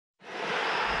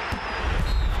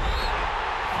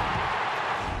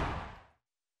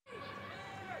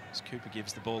as Cooper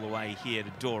gives the ball away here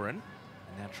to Doran.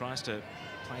 And now tries to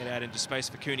play it out into space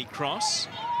for Cooney Cross.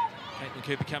 Caitlin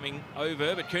Cooper coming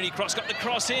over, but Cooney Cross got the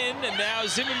cross in, and now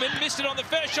Zimmerman missed it on the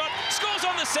first shot, scores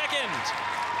on the second.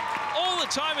 All the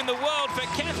time in the world for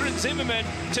Catherine Zimmerman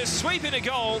to sweep in a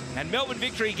goal, and Melbourne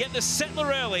Victory get the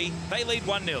settler early. They lead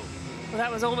 1-0. Well,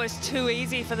 that was almost too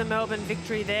easy for the Melbourne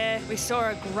Victory there. We saw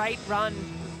a great run,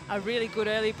 a really good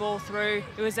early ball through.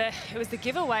 It was the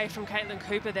giveaway from Caitlin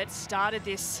Cooper that started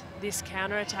this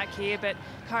counter-attack here, but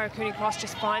Kyra Cooney-Cross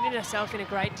just finding herself in a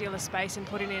great deal of space and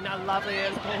putting in a lovely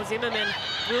early ball. Zimmerman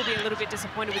will be a little bit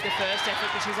disappointed with the first effort,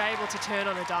 but she's able to turn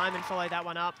on a dime and follow that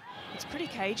one up. It's pretty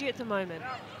cagey at the moment.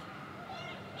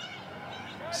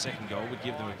 Second goal would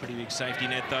give them a pretty big safety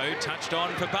net, though. Touched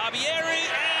on for Barbieri,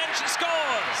 and she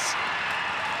scores!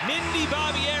 Mindy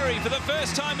Barbieri, for the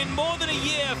first time in more than a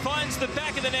year, finds the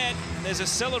back of the net. There's a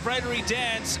celebratory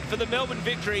dance for the Melbourne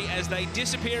Victory as they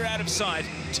disappear out of sight,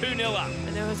 2-0 up.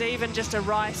 And there was even just a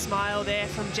wry smile there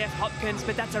from Jeff Hopkins,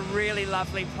 but that's a really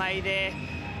lovely play there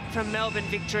from Melbourne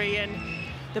Victory. And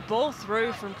the ball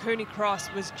through from Cooney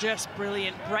Cross was just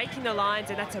brilliant, breaking the lines,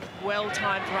 and that's a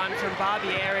well-timed run from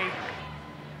Barbieri.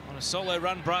 On a solo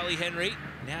run, Briley Henry.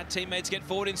 Now teammates get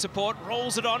forward in support,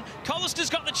 rolls it on. Collister's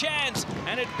got the chance,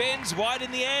 and it bends wide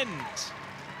in the end.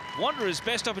 Wanderers'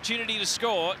 best opportunity to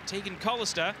score. Tegan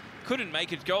Collister couldn't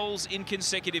make it goals in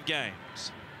consecutive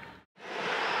games.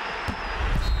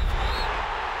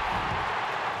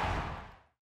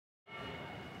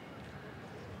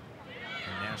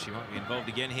 And now she won't be involved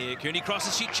again here. Cooney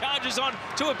crosses, she charges on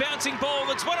to a bouncing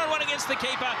ball. It's one-on-one against the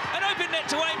keeper. An open net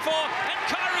to aim for, and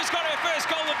Kyra's got her first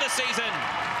goal of the season.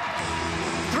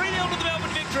 3-0 to the Melbourne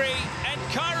Victory, and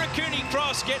Kyra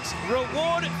Cooney-Cross gets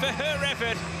reward for her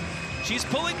effort. She's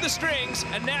pulling the strings,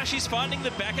 and now she's finding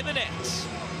the back of the net.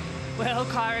 Well,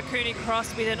 Kyra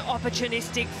Cooney-Cross with an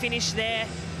opportunistic finish there.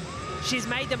 She's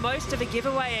made the most of a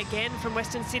giveaway again from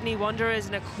Western Sydney Wanderers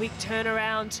and a quick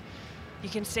turnaround. You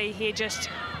can see here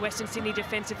just Western Sydney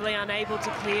defensively unable to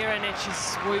clear, and then she's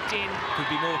swooped in. Could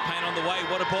be more pain on the way.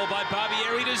 What a ball by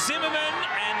Barbieri to Zimmerman,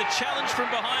 and the challenge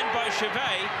from behind by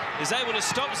Chevet is able to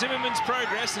stop Zimmerman's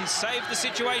progress and save the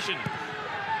situation.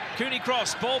 Cooney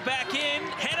Cross, ball back in,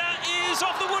 header is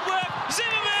off the woodwork,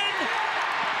 Zimmerman!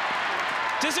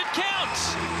 Does it count?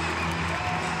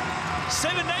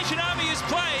 Seven Nation Army is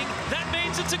playing, that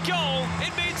means it's a goal, it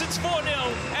means it's 4-0,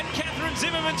 and Catherine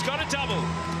Zimmerman's got a double.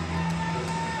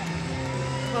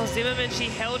 Well, Zimmerman, she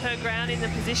held her ground in the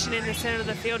position in the centre of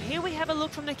the field. Here we have a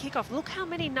look from the kickoff. Look how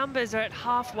many numbers are at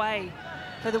halfway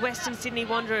for the Western Sydney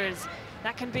Wanderers.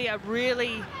 That can be a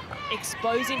really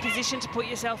exposing position to put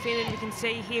yourself in, and you can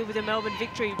see here with the Melbourne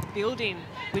Victory building,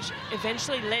 which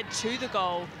eventually led to the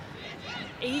goal.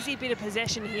 Easy bit of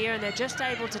possession here, and they're just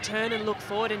able to turn and look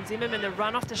forward, and Zimmerman, the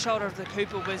run off the shoulder of the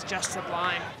Cooper was just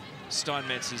sublime.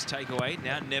 Steinmetz's takeaway,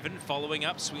 now Nevin following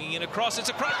up, swinging in across, it's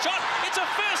a cross shot, it's a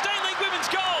first A-League women's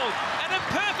goal, and a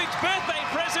perfect birthday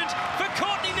present for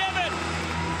Courtney Nevin.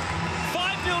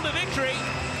 5-0 to victory,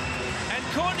 and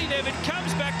Courtney Nevin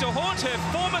comes back to haunt her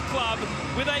former club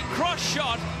with a cross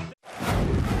shot